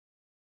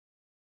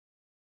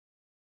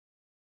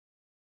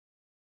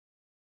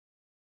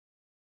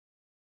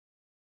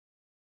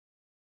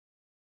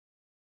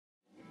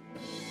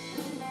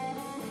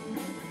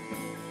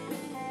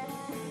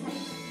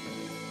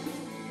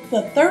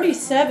The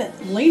 37th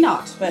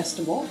leanox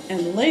Festival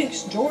in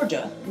Leanox,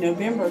 Georgia,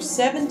 November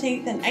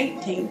 17th and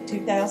 18th,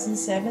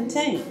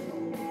 2017.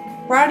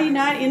 Friday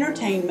night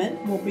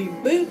entertainment will be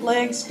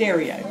bootleg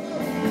stereo.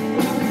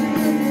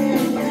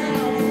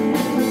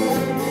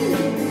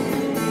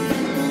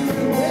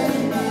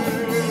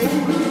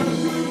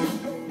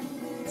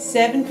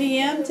 (7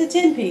 p.m. to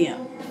 10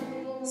 p.m.)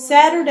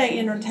 Saturday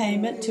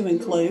entertainment to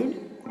include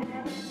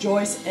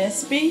Joyce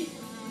Espy.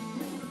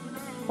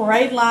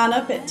 Parade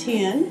lineup at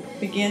 10,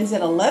 begins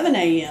at 11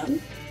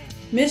 a.m.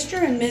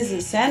 Mr. and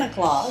Mrs. Santa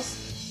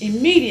Claus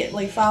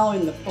immediately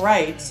following the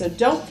parade, so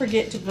don't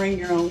forget to bring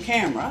your own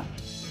camera.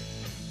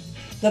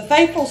 The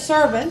Faithful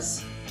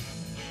Servants,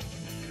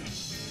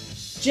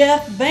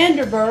 Jeff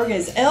Vanderberg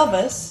as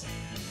Elvis,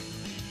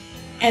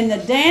 and the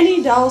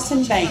Danny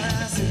Dawson Band.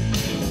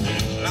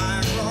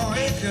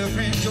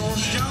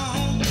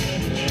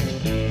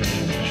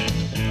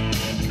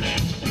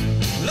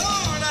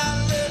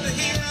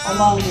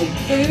 Along with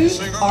food,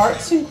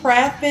 arts and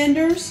craft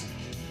vendors,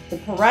 the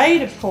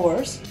parade of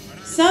course,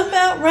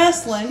 Sunbelt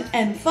Wrestling,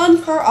 and fun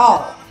for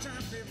all.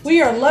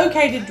 We are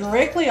located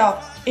directly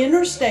off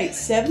Interstate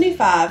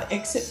 75,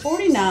 exit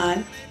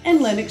 49 in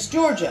Leanox,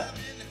 Georgia.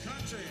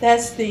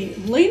 That's the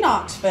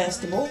leanox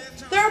Festival,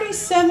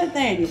 37th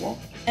Annual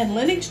in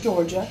Leanox,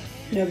 Georgia,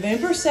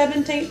 November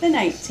 17th and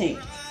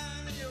 18th.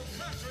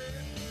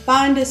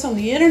 Find us on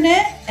the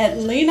internet at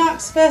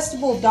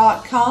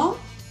leanoxfestival.com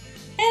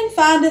and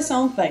find us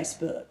on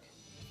Facebook.